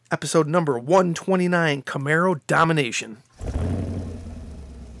episode number 129, Camaro Domination.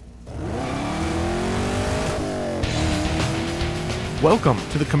 Welcome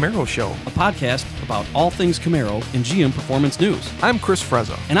to the Camaro Show, a podcast about all things Camaro and GM performance news. I'm Chris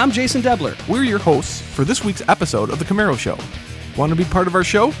Frezza. And I'm Jason Debler. We're your hosts for this week's episode of the Camaro Show. Want to be part of our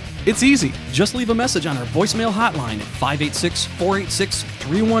show? It's easy. Just leave a message on our voicemail hotline at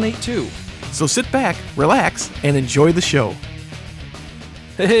 586-486-3182. So sit back, relax, and enjoy the show.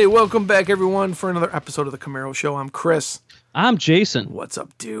 Hey, welcome back, everyone, for another episode of the Camaro Show. I'm Chris. I'm Jason. What's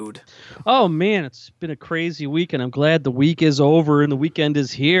up, dude? Oh, man, it's been a crazy week, and I'm glad the week is over and the weekend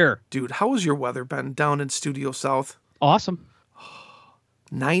is here. Dude, how has your weather been down in Studio South? Awesome.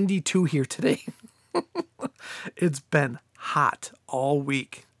 92 here today. It's been hot all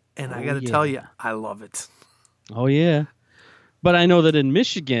week, and I got to tell you, I love it. Oh, yeah. But I know that in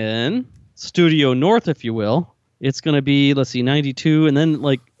Michigan, Studio North, if you will, it's going to be, 92, and then,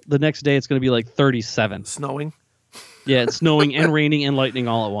 the next day it's going to be, 37. Snowing? Yeah, it's snowing and raining and lightning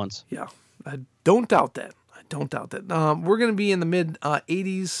all at once. Yeah, I don't doubt that. We're going to be in the mid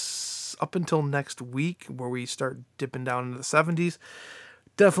 80s up until next week, where we start dipping down into the 70s.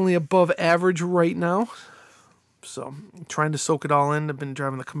 Definitely above average right now. So I'm trying to soak it all in. I've been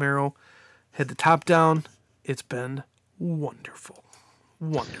driving the Camaro, had the top down. It's been wonderful.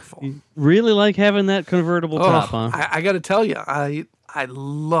 Wonderful. You really like having that convertible top, huh? I got to tell you, I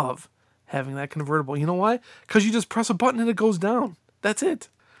love having that convertible. You know why? Because you just press a button and it goes down. That's it.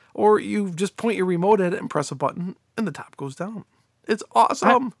 Or you just point your remote at it and press a button and the top goes down. It's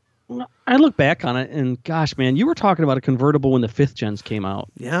awesome. I look back on it and gosh, man, you were talking about a convertible when the 5th gens came out.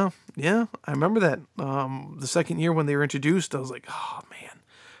 Yeah. I remember that. The second year when they were introduced, I was like, oh man,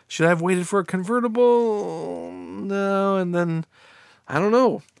 should I have waited for a convertible? No. And then, I don't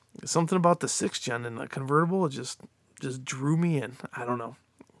know. Something about the 6th gen and the convertible, it just drew me in. I don't know.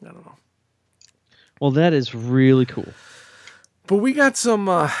 Well, that is really cool. But we got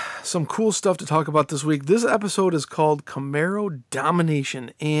some cool stuff to talk about this week. This episode is called Camaro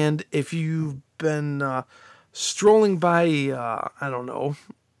Domination. And if you've been strolling by, I don't know,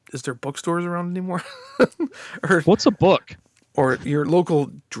 is there bookstores around anymore? Or what's a book? Or your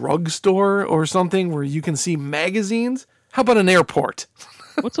local drugstore or something where you can see magazines? How about an airport?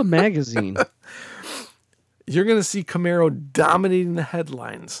 What's a magazine? You're going to see Camaro dominating the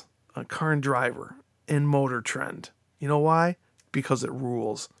headlines on Car and Driver and Motor Trend. You know why? Because it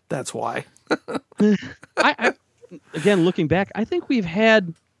rules. That's why. I again, looking back, I think we've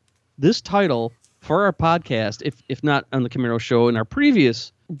had this title for our podcast, if not on the Camaro Show, in our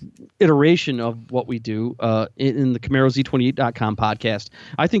previous iteration of what we do in the CamaroZ28.com podcast.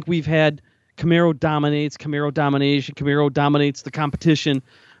 I think we've had Camaro dominates, Camaro domination, Camaro dominates the competition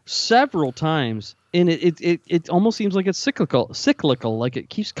several times. And it almost seems like it's cyclical, like it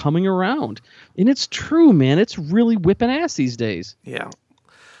keeps coming around. And it's true, man. It's really whipping ass these days. Yeah.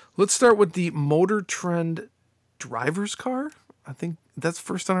 Let's start with the Motor Trend driver's car. I think that's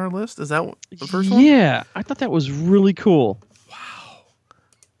first on our list. Is that the first one? Yeah. I thought that was really cool. Wow.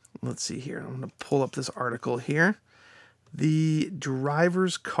 Let's see here. I'm going to pull up this article here. The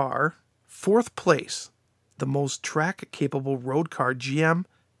driver's car, 4th place, the most track-capable road car GM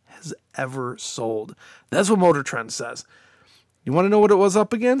has ever sold. That's what Motor Trend says. You want to know what it was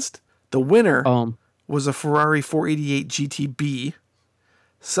up against? The winner was a Ferrari 488 GTB.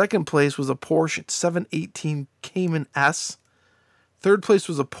 Second place was a Porsche 718 Cayman S. Third place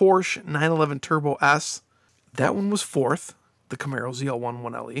was a Porsche 911 Turbo S. That one was 4th, the Camaro ZL1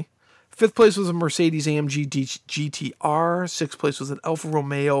 1LE. 5th place was a Mercedes AMG GTR. 6th place was an Alfa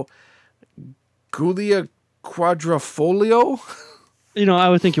Romeo Giulia Quadrifoglio. You know, I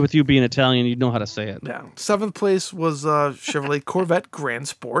would think with you being Italian, you'd know how to say it. Yeah. 7th place was Chevrolet Corvette Grand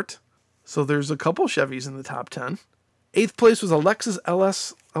Sport. So there's a couple Chevys in the top 10. 8th place was a Lexus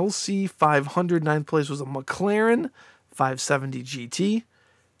LS LC 500. 9th place was a McLaren 570 GT.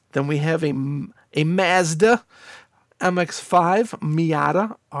 Then we have a Mazda MX-5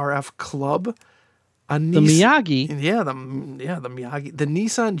 Miata RF Club. The Miyagi? Yeah, the Miyagi. The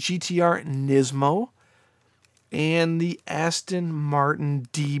Nissan GTR Nismo. And the Aston Martin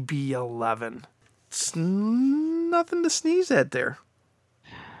DB11. It's nothing to sneeze at there.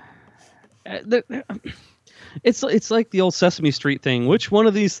 It's like the old Sesame Street thing. Which one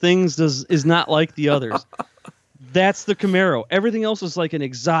of these things is not like the others? That's the Camaro. Everything else is like an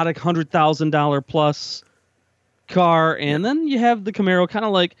exotic $100,000 plus car, and then you have the Camaro, kind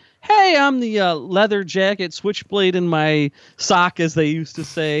of like, hey, I'm the leather jacket switchblade in my sock, as they used to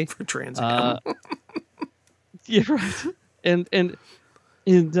say for Trans Am. Yeah, right. And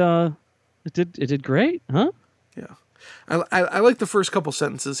it did great, huh? Yeah. I like the first couple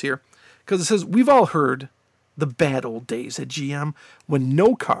sentences here because it says, we've all heard the bad old days at GM when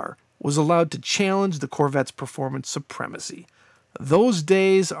no car was allowed to challenge the Corvette's performance supremacy. Those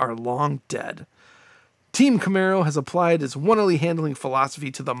days are long dead. Team Camaro has applied its 1LE handling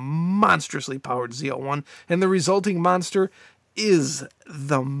philosophy to the monstrously powered ZL1, and the resulting monster is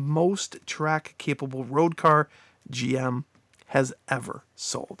the most track-capable road car GM has ever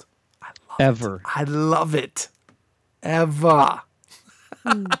sold. I love it. Ever.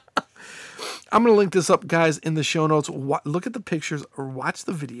 I'm going to link this up, guys, in the show notes. Look at the pictures or watch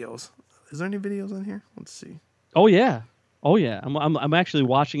the videos. Is there any videos on here? Let's see. Oh yeah. I'm actually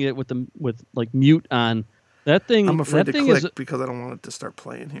watching it with like mute on. That thing. I'm afraid that to thing click is, because I don't want it to start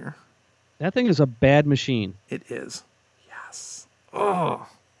playing here. That thing is a bad machine. It is. Yes. Oh.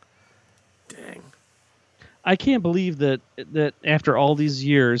 Dang. I can't believe that after all these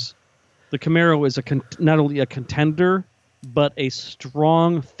years, the Camaro is not only a contender, but a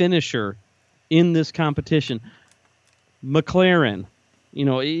strong finisher in this competition. McLaren,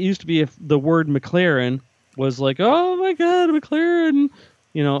 it used to be if the word McLaren was like, oh my God, McLaren,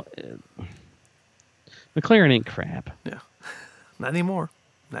 McLaren ain't crap. Yeah. Not anymore.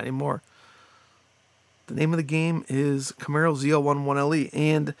 The name of the game is Camaro ZL1 1LE,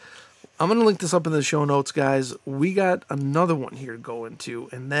 and I'm going to link this up in the show notes, guys. We got another one here to go into,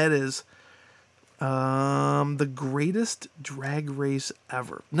 and that is the greatest drag race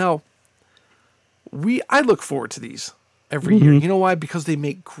ever. Now, I look forward to these every year. You know why? Because they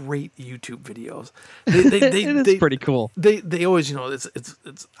make great YouTube videos. It's pretty cool. They always,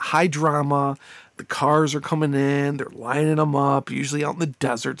 it's high drama. The cars are coming in. They're lining them up, usually out in the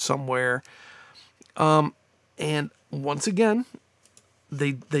desert somewhere. And once again,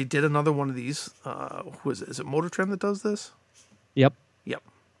 they did another one of these. Who is it? Is it Motor Trend that does this? Yep.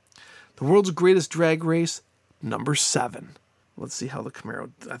 The world's greatest drag race, number 7. Let's see how the Camaro.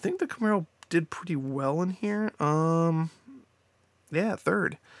 I think the Camaro did pretty well in here. Yeah,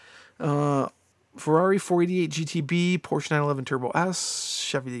 3rd. Ferrari 488 GTB, Porsche 911 Turbo S,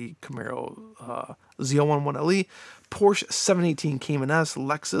 Chevy Camaro ZL1 1LE, Porsche 718 Cayman S,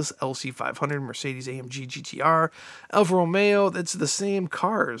 Lexus LC500, Mercedes AMG GTR, Alfa Romeo. That's the same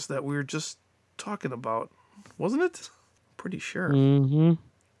cars that we were just talking about, wasn't it? Pretty sure. Mm-hmm.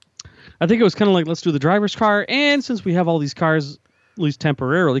 I think it was kind of like, let's do the driver's car, and since we have all these cars, at least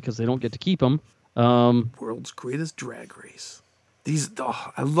temporarily, because they don't get to keep them. World's greatest drag race.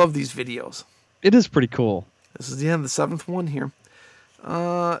 I love these videos. It is pretty cool. This is the end of the 7th one here.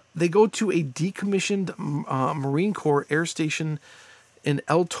 They go to a decommissioned Marine Corps air station in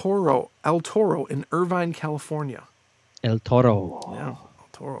El Toro in Irvine, California. El Toro. Yeah, El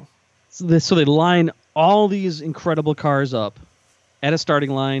Toro. So they line all these incredible cars up at a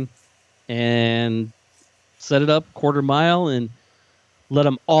starting line and set it up quarter mile and let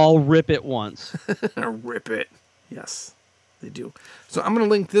them all rip it once. Rip it. Yes, they do. So I'm going to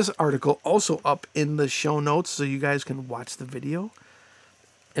link this article also up in the show notes so you guys can watch the video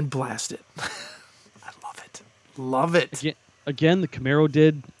and blast it. I love it. Love it. Again, the Camaro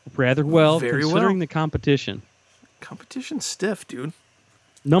did rather well Very considering well. the competition. Competition's stiff, dude.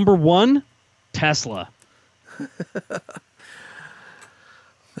 Number 1, Tesla.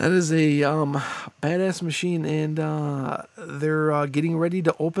 That is a badass machine, and they're getting ready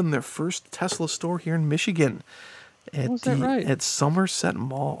to open their first Tesla store here in Michigan at Somerset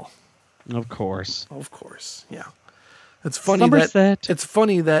Mall. Of course, yeah. It's funny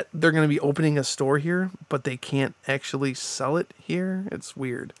that they're going to be opening a store here, but they can't actually sell it here. It's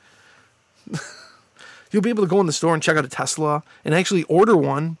weird. You'll be able to go in the store and check out a Tesla and actually order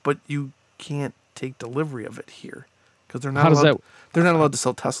one, but you can't take delivery of it here because they're not allowed to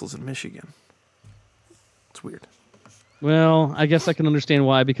sell Teslas in Michigan. It's weird. Well, I guess I can understand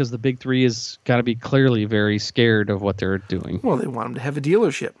why, because the big three has got to be clearly very scared of what they're doing. Well, they want them to have a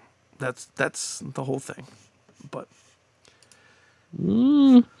dealership. That's the whole thing. But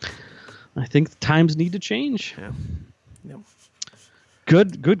I think the times need to change. Yeah. Yep.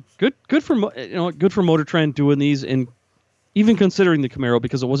 Good for good for Motor Trend doing these, and even considering the Camaro,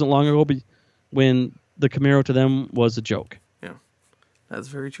 because it wasn't long ago when the Camaro to them was a joke. Yeah, that's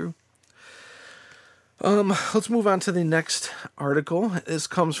very true. Let's move on to the next article. This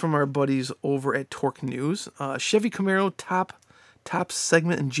comes from our buddies over at Torque News. Chevy Camaro top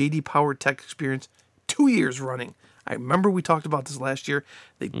segment in JD Power Tech Experience 2 years running. I remember we talked about this last year.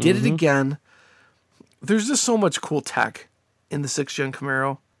 They did it again. There's just so much cool tech in the 6th gen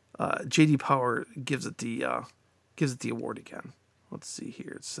Camaro. JD Power gives it the award again. Let's see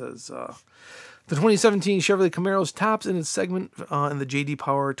here. It says The 2017 Chevrolet Camaro's tops in its segment in the J.D.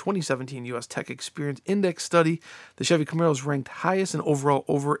 Power 2017 U.S. Tech Experience Index study. The Chevy Camaro's ranked highest in overall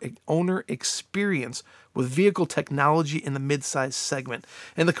owner experience with vehicle technology in the midsize segment.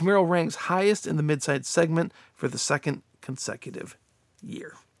 And the Camaro ranks highest in the midsize segment for the second consecutive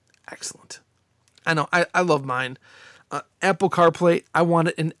year. Excellent. I know, I love mine. Apple CarPlay, I want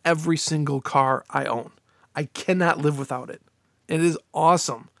it in every single car I own. I cannot live without it. It is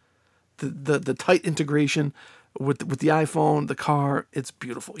awesome. The tight integration with the iPhone, the car, it's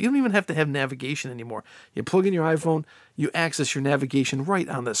beautiful. You don't even have to have navigation anymore. You plug in your iPhone, you access your navigation right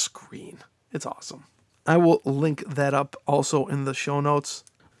on the screen. It's awesome. I will link that up also in the show notes.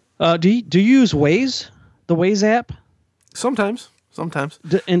 Do you use Waze, the Waze app? Sometimes.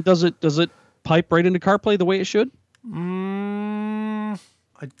 And does it pipe right into CarPlay the way it should? I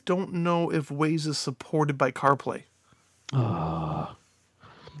don't know if Waze is supported by CarPlay.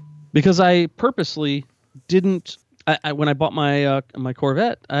 Because I purposely didn't. When I bought my my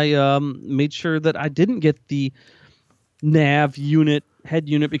Corvette, I made sure that I didn't get the nav unit, head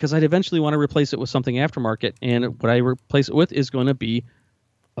unit, because I'd eventually want to replace it with something aftermarket. And what I replace it with is going to be,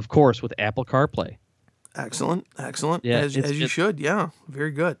 of course, with Apple CarPlay. Excellent. Yeah, as you should. Yeah,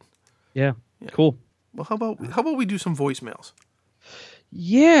 very good. Yeah, cool. Well, how about we do some voicemails?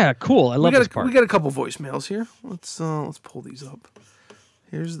 Yeah, cool. I love this part. We got a couple voicemails here. Let's pull these up.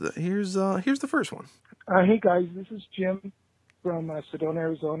 Here's the first one. Hey guys, this is Jim from Sedona,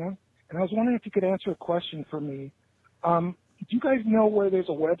 Arizona, and I was wondering if you could answer a question for me. Do you guys know where there's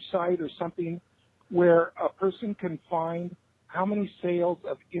a website or something where a person can find how many sales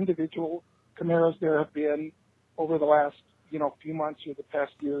of individual Camaros there have been over the last few months or the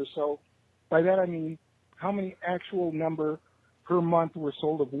past year or so? By that I mean how many actual number per month were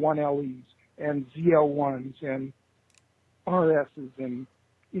sold of 1LEs and ZL1s and RSs and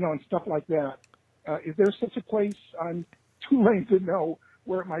and stuff like that. Is there such a place? I'm too lame to know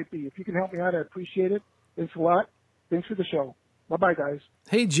where it might be. If you can help me out, I appreciate it. Thanks a lot. Thanks for the show. Bye-bye, guys.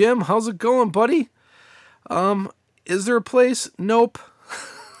 Hey, Jim. How's it going, buddy? Is there a place? Nope.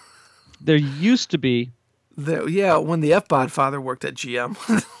 There used to be. When the F-Bod father worked at GM.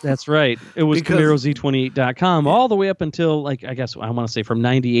 That's right. It was CamaroZ28.com all the way up until, I guess, I want to say from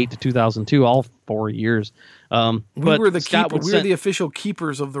 98 to 2002, all 4 years. We were the official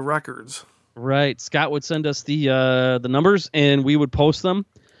keepers of the records. Right. Scott would send us the numbers, and we would post them.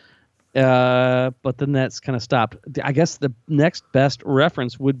 But then that's kind of stopped. I guess the next best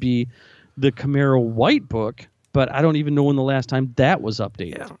reference would be the Camaro White Book, but I don't even know when the last time that was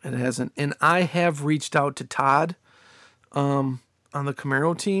updated. Yeah, it hasn't. And I have reached out to Todd on the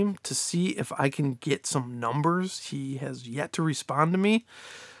Camaro team to see if I can get some numbers. He has yet to respond to me.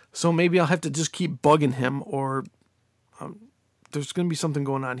 So maybe I'll have to just keep bugging him, or there's going to be something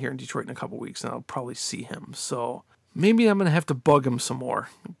going on here in Detroit in a couple weeks, and I'll probably see him. So maybe I'm going to have to bug him some more.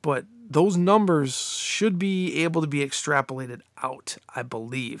 But those numbers should be able to be extrapolated out, I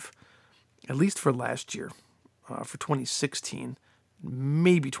believe, at least for last year. For 2016,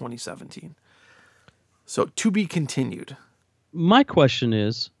 maybe 2017. So to be continued. My question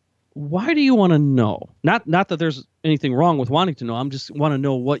is, why do you want to know? Not that there's anything wrong with wanting to know. I'm just want to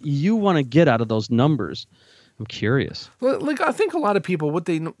know what you want to get out of those numbers. I'm curious. Well, I think a lot of people, what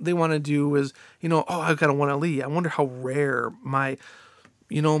they want to do is, I've got a 1LE. I wonder how rare my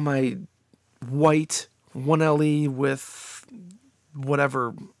white 1LE with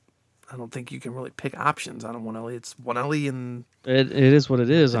whatever. I don't think you can really pick options on a 1LE. It's 1LE and... It is what it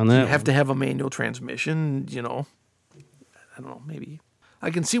is on that. You have to have a manual transmission, I don't know, maybe. I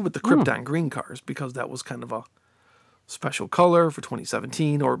can see with the Krypton green cars, because that was kind of a special color for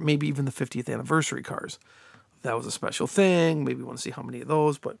 2017, or maybe even the 50th anniversary cars. That was a special thing. Maybe you want to see how many of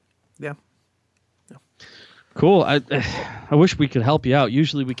those, but yeah. Cool. I wish we could help you out.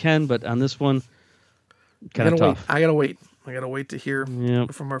 Usually we can, but on this one, kind of tough. I gotta wait to hear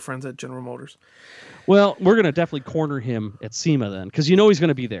from our friends at General Motors. Well, we're going to definitely corner him at SEMA then, because he's going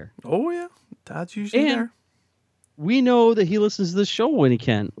to be there. Oh, yeah. Todd's usually there. We know that he listens to this show when he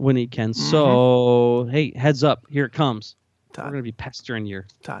can. Mm-hmm. So, hey, heads up. Here it comes. Todd. We're going to be pestering your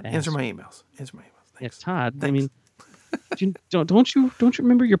Todd, ass. answer my emails. Thanks. Yeah, Todd. Thanks. I mean, don't you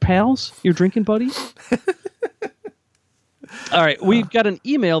remember your pals, your drinking buddies? All right, we've got an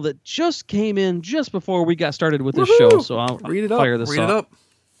email that just came in just before we got started with this show, so I'll fire this up.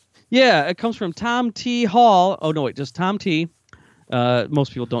 Yeah, it comes from Tom T. Hall. Oh, no, wait, just Tom T.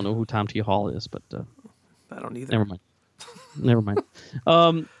 Most people don't know who Tom T. Hall is, but... I don't either. Never mind.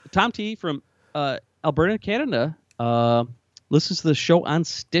 Tom T. from Alberta, Canada, listens to the show on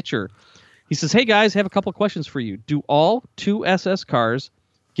Stitcher. He says, hey, guys, have a couple of questions for you. Do all 2SS cars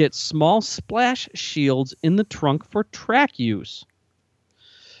get small splash shields in the trunk for track use.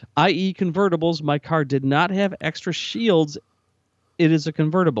 I.e. convertibles, my car did not have extra shields. It is a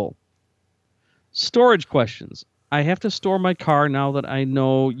convertible. Storage questions. I have to store my car now that I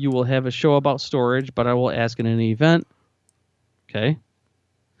know you will have a show about storage, but I will ask in any event. Okay.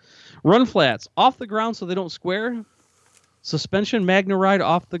 Run flats. Off the ground so they don't square. Suspension Magna ride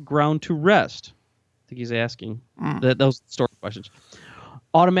off the ground to rest. I think he's asking. Those storage questions.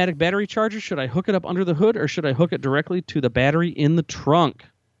 Automatic battery charger. Should I hook it up under the hood or should I hook it directly to the battery in the trunk?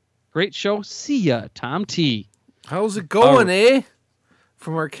 Great show. See ya, Tom T. How's it going, eh?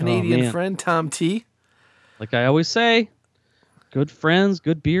 From our Canadian man. friend, Tom T. Like I always say, good friends,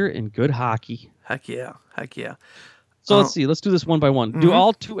 good beer, and good hockey. Heck yeah. Heck yeah. So let's see. Let's do this one by one. Do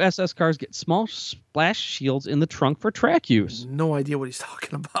all 2 SS cars get small splash shields in the trunk for track use? No idea what he's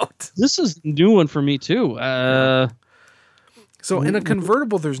talking about. This is a new one for me, too. So in a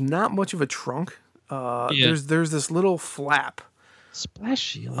convertible, there's not much of a trunk. There's this little flap. Splash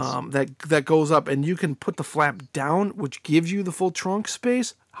shields. That goes up, and you can put the flap down, which gives you the full trunk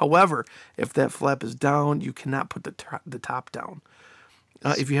space. However, if that flap is down, you cannot put the top down.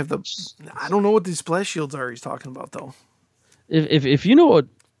 If you have I don't know what these splash shields are he's talking about though. If you know what,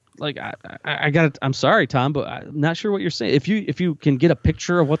 like I got it. I'm sorry, Tom, but I'm not sure what you're saying. If you can get a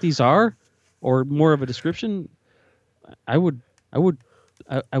picture of what these are, or more of a description, I would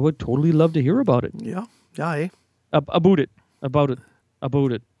totally love to hear about it. Yeah. Eh? About it.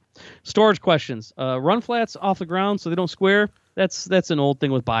 Storage questions. Run flats off the ground so they don't square. That's an old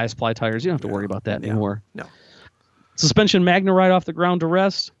thing with bias ply tires. You don't have to worry about that anymore. No. Suspension Magna ride off the ground to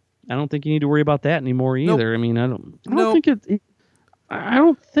rest. I don't think you need to worry about that anymore either. Nope. I mean, I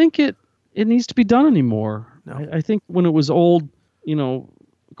don't think it needs to be done anymore. No. I think when it was old,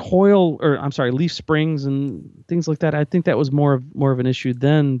 leaf springs and things like that, I think that was more of an issue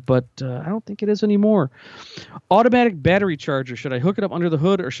then, but I don't think it is anymore. Automatic battery charger. Should I hook it up under the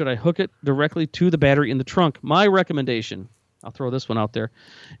hood or should I hook it directly to the battery in the trunk? My recommendation, I'll throw this one out there,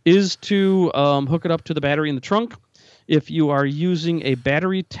 is to hook it up to the battery in the trunk. If you are using a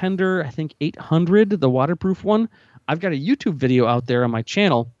battery tender, I think 800, the waterproof one, I've got a YouTube video out there on my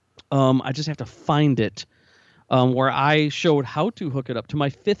channel. I just have to find it. Where I showed how to hook it up to my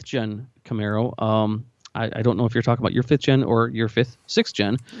 5th gen Camaro. I don't know if you're talking about your 5th gen or your 6th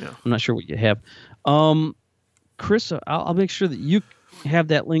gen. Yeah. I'm not sure what you have. Chris, I'll make sure that you have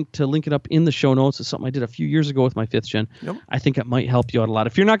that link to link it up in the show notes. It's something I did a few years ago with my 5th gen. Yep. I think it might help you out a lot.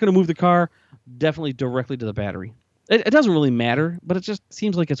 If you're not going to move the car, definitely directly to the battery. It doesn't really matter, but it just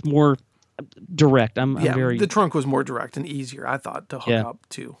seems like it's more direct. The trunk was more direct and easier, I thought, to hook up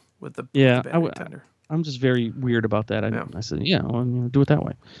to with the battery tender. I'm just very weird about that. I said, do it that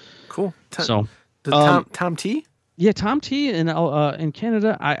way. Cool. Tom T? Yeah, Tom T. In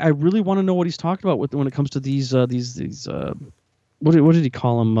Canada, I really want to know what he's talking about when it comes to these what did he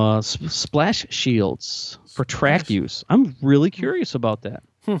call them? Splash shields for track use. I'm really curious about that.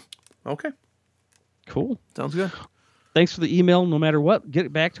 Okay. Cool. Sounds good. Thanks for the email. No matter what, get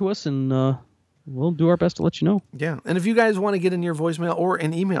it back to us and we'll do our best to let you know. Yeah. And if you guys want to get in your voicemail or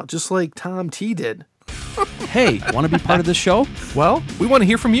an email, just like Tom T did. Hey, want to be part of the show? Well, we want to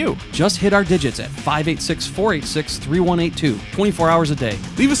hear from you. Just hit our digits at 586-486-3182, 24 hours a day.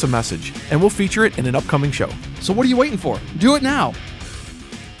 Leave us a message, and we'll feature it in an upcoming show. So what are you waiting for? Do it now.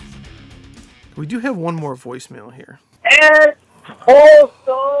 We do have one more voicemail here. And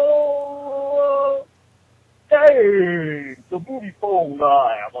also, hey, the movie phone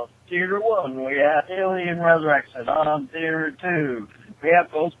guy. I'm on Theater 1. We have Alien Resurrection on Theater 2. We have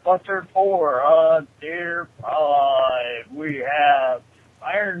Ghostbusters 4 on Theater 5. We have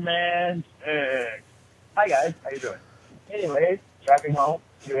Iron Man 6. Hi guys, how you doing? Anyways, driving home,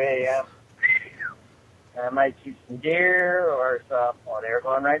 2 a.m. I might see some deer or some, they were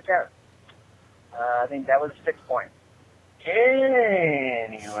going right there. I think that was 6 points.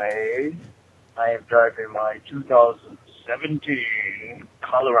 Anyways, I am driving my 2017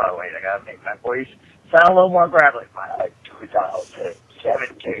 Colorado. Wait, I gotta make my voice sound a little more gravelly. My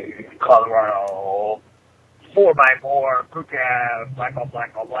 2017 Colorado 4x4 crew cab, black on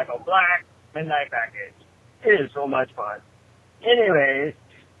black, midnight package. It is so much fun. Anyways,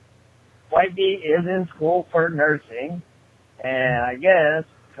 Wifey is in school for nursing, and I guess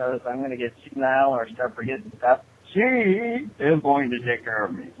because I'm going to get senile or start forgetting stuff, she is going to take care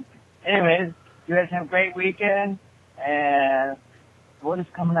of me. Anyways, you guys have a great weekend, and what is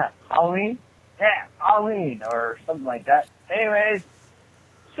coming up? Halloween? Yeah, Halloween, or something like that. Anyways,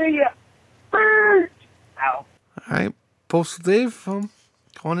 see ya! Ow. All right, Postal Dave,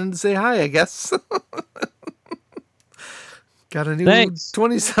 calling in to say hi, I guess. Got a new Thanks.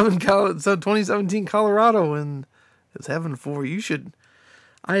 2017 Colorado, and it's having 4. You should.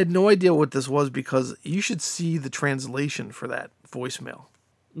 I had no idea what this was because you should see the translation for that voicemail.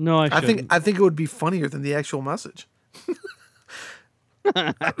 No, I I shouldn't. think it would be funnier than the actual message.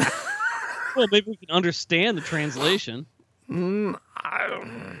 Well, maybe we can understand the translation. This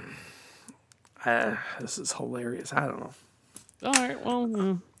is hilarious. I don't know. All right,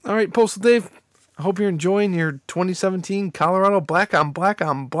 well, All right, Postal Dave. I hope you're enjoying your 2017 Colorado black on black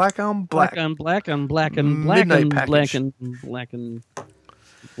on black on black. black on black on black and black Midnight and black package. and black and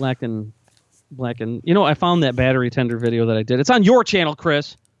black and black and. You know, I found that battery tender video that I did. It's on your channel,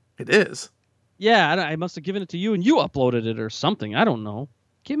 Chris. It is. Yeah, I must have given it to you and you uploaded it or something. I don't know.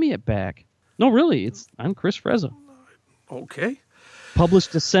 Give me it back. No, really, I'm Chris Frezza. Okay.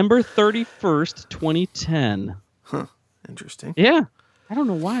 Published December 31st, 2010. Interesting. Yeah. I don't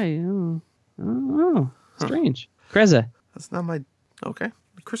know why. I don't know. Strange. Kreza. That's not my. Okay.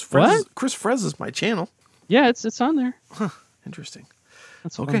 Chris Frez is my channel. Yeah, it's on there. Interesting.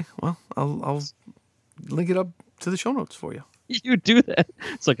 That's Okay. fine. Well, I'll link it up to the show notes for you. You do that.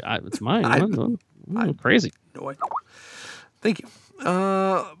 It's like, it's mine. I'm crazy. No, thank you. We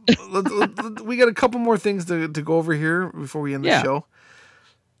got a couple more things to go over here before we end the show.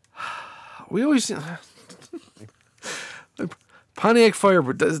 We always Pontiac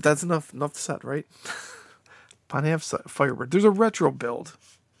Firebird. That's enough said, right? Pontiac Firebird. There's a retro build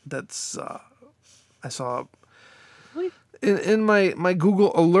that's I saw in my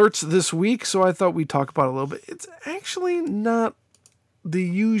Google alerts this week, so I thought we'd talk about it a little bit. It's actually not the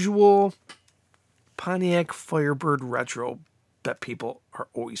usual Pontiac Firebird retro that people are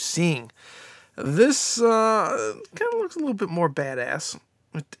always seeing. This kind of looks a little bit more badass.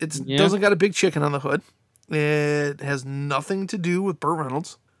 It doesn't got a big chicken on the hood. It has nothing to do with Burt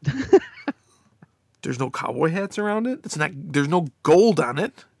Reynolds. There's no cowboy hats around it. There's no gold on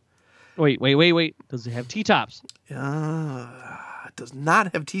it. Wait. Does it have T-tops? It does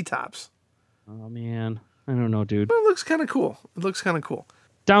not have T-tops. Oh, man. I don't know, dude. But it looks kind of cool.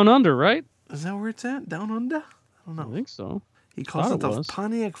 Down under, right? Is that where it's at? Down under? I don't know. I think so. He calls it the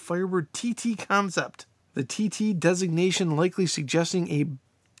Pontiac Firebird TT concept. The TT designation likely suggesting a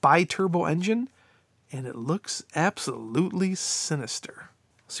bi-turbo engine, and it looks absolutely sinister.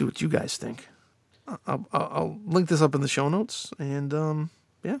 See what you guys think. I'll link this up in the show notes, and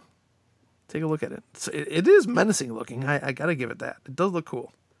take a look at it. It is menacing looking. I gotta give it that. It does look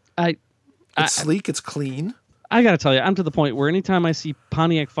cool. It's sleek. It's clean. I gotta tell you, I'm to the point where anytime I see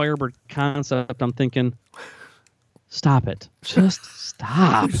Pontiac Firebird concept, I'm thinking, stop it. Just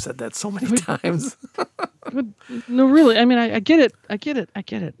stop. You've said that so many times. But, no, really. I mean, I get it. I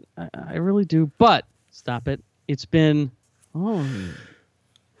really do. But stop it. It's been,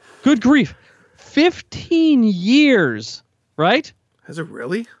 good grief, 15 years, right? Has it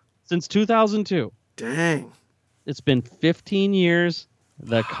really? Since 2002. Dang. It's been 15 years.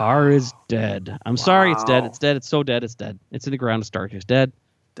 The car is dead. I'm sorry, it's dead. It's dead. It's so dead. It's dead. It's in the ground. It's dark. It's dead.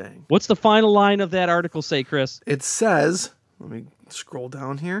 Dang. What's the final line of that article say, Chris? It says, let me scroll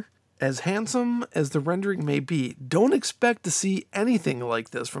down here. As handsome as the rendering may be, don't expect to see anything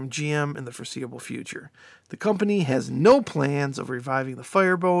like this from GM in the foreseeable future. The company has no plans of reviving the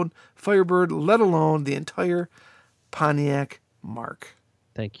Firebird, let alone the entire Pontiac mark.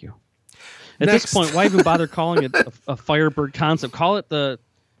 Thank you. At this point, why even bother calling it a Firebird concept? Call it the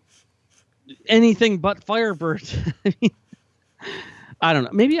anything but Firebird. I don't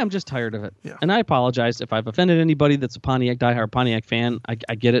know. Maybe I'm just tired of it. Yeah. And I apologize if I've offended anybody that's a Pontiac diehard Pontiac fan.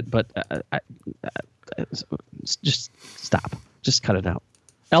 I get it, but just stop. Just cut it out.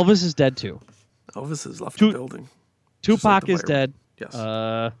 Elvis is dead too. Elvis has left the building. Tupac is dead. Yes.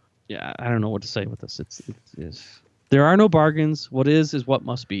 Yeah, I don't know what to say with this. It's there are no bargains. What is what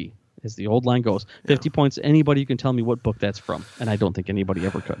must be, as the old line goes. 50 points. Anybody can tell me what book that's from, and I don't think anybody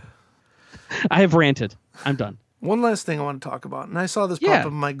ever could. I have ranted. I'm done. One last thing I want to talk about, and I saw this pop up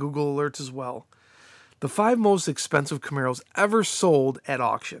in my Google alerts as well. The 5 most expensive Camaros ever sold at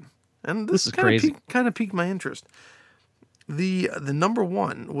auction. And this is crazy. Kind of piqued my interest. The number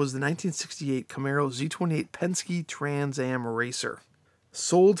one was the 1968 Camaro Z28 Penske Trans Am Racer.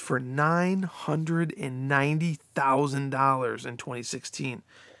 Sold for $990,000 in 2016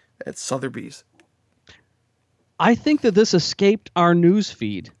 at Sotheby's. I think that this escaped our news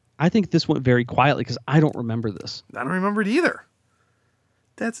feed. I think this went very quietly because I don't remember this. I don't remember it either.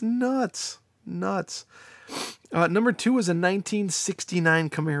 That's nuts. Number 2 is a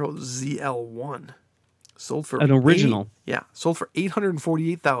 1969 Camaro ZL1. Sold for an original. Sold for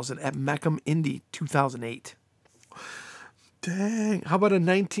 $848,000 at Meckham Indy 2008. Dang. How about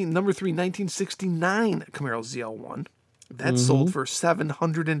number 3, 1969 Camaro ZL1? That sold for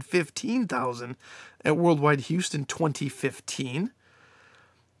 $715,000 at Worldwide Houston 2015.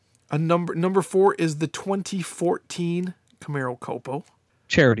 Number 4 is the 2014 Camaro Copo.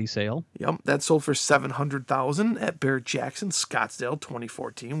 Charity sale. Yep, that sold for $700,000 at Barrett Jackson Scottsdale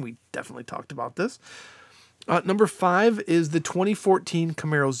 2014. We definitely talked about this. Number 5 is the 2014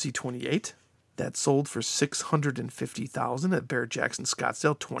 Camaro Z28. That sold for $650,000 at Barrett Jackson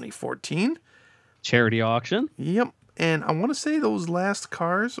Scottsdale 2014. Charity auction. Yep. And I want to say those last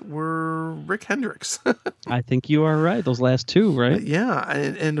cars were Rick Hendrick's. I think you are right. Those last two, right? Yeah.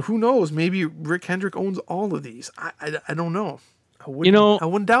 And who knows? Maybe Rick Hendrick owns all of these. I don't know. I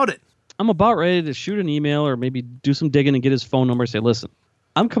wouldn't doubt it. I'm about ready to shoot an email or maybe do some digging and get his phone number and say, listen,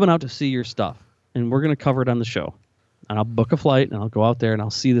 I'm coming out to see your stuff, and we're going to cover it on the show. And I'll book a flight, and I'll go out there, and I'll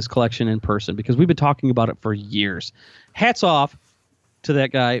see this collection in person because we've been talking about it for years. Hats off to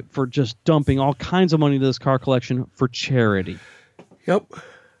that guy for just dumping all kinds of money into this car collection for charity. Yep.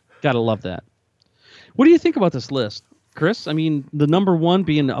 Gotta love that. What do you think about this list, Chris? I mean, the number one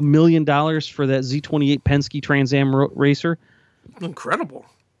being $1 million for that Z28 Penske Trans Am racer. Incredible.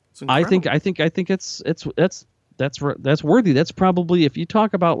 It's incredible. I think that's worthy. That's probably, if you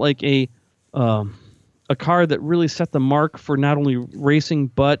talk about like a car that really set the mark for not only racing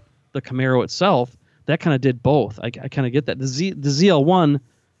but the Camaro itself. That kind of did both. I kind of get that. The ZL1,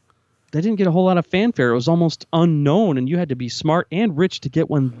 they didn't get a whole lot of fanfare. It was almost unknown, and you had to be smart and rich to get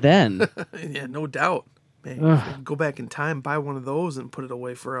one then. Yeah, no doubt. Man, go back in time, buy one of those, and put it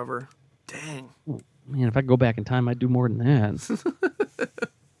away forever. Dang. Man, if I could go back in time, I'd do more than that.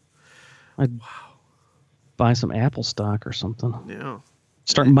 I'd buy some Apple stock or something. Yeah.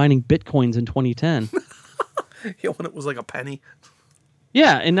 Start mining Bitcoins in 2010. Yeah, when it was like a penny.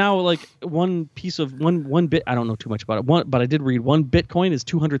 Yeah, and now like one piece of one bit. I don't know too much about it. But I did read one Bitcoin is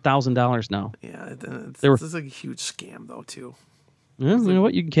 $200,000 now. Yeah, this is like a huge scam though too. Yeah, you know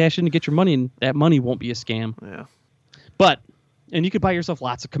what? You can cash in to get your money, and that money won't be a scam. Yeah. And you could buy yourself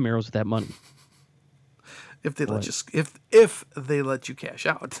lots of Camaros with that money. If they let you, if they let you cash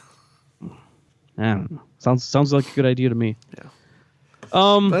out. I don't know. Sounds like a good idea to me. Yeah.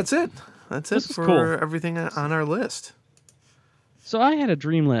 That's it. That's it for cool. everything on our list. So I had a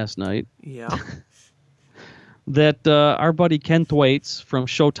dream last night. Yeah. That our buddy Ken Thwaites from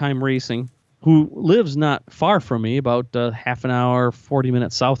Showtime Racing, who lives not far from me, about half an hour, 40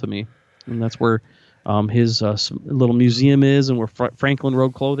 minutes south of me, and that's where his little museum is and where Franklin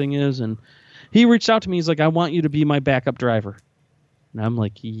Road Clothing is, and he reached out to me. He's like, I want you to be my backup driver. And I'm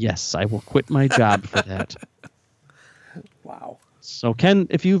like, yes, I will quit my job for that. Wow. So, Ken,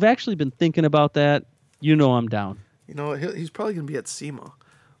 if you've actually been thinking about that, you know I'm down. You know, he's probably going to be at SEMA.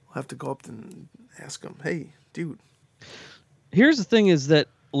 We'll have to go up and ask him, hey, dude. Here's the thing is that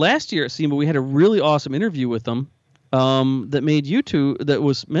last year at SEMA, we had a really awesome interview with him that made YouTube, that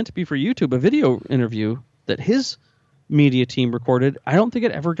was meant to be for YouTube, a video interview that his media team recorded. I don't think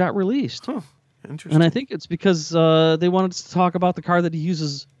it ever got released. Huh. Interesting. And I think it's because they wanted to talk about the car that he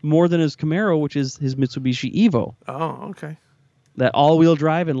uses more than his Camaro, which is his Mitsubishi Evo. Oh, okay. That all-wheel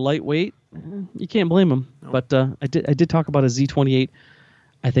drive and lightweight, you can't blame him. No. But I did talk about a Z28.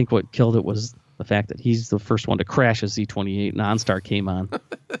 I think what killed it was the fact that he's the first one to crash a Z28. Non-Star came on.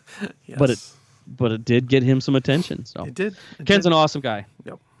 Yes. But it did get him some attention. So it did. Ken's an awesome guy.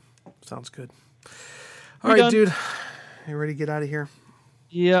 Yep. Sounds good. All right, done. Dude. You ready to get out of here?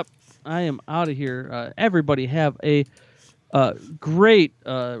 Yep. I am out of here. Everybody have a great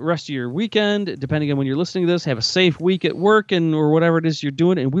rest of your weekend. Depending on when you're listening to this, have a safe week at work or whatever it is you're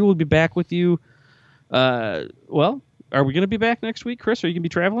doing. And we will be back with you. Well, are we going to be back next week, Chris? Are you going to be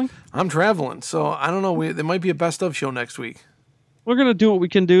traveling? I'm traveling. So I don't know. There might be a best of show next week. We're going to do what we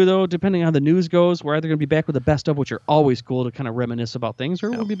can do, though, depending on how the news goes. We're either going to be back with the best of, which are always cool to kind of reminisce about things,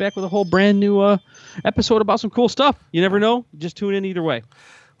 or we'll be back with a whole brand new episode about some cool stuff. You never know. Just tune in either way.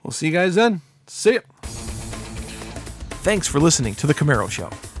 We'll see you guys then. See ya. Thanks for listening to The Camaro Show.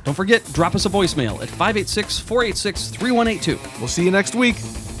 Don't forget, drop us a voicemail at 586-486-3182. We'll see you next week.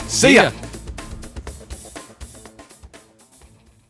 See ya.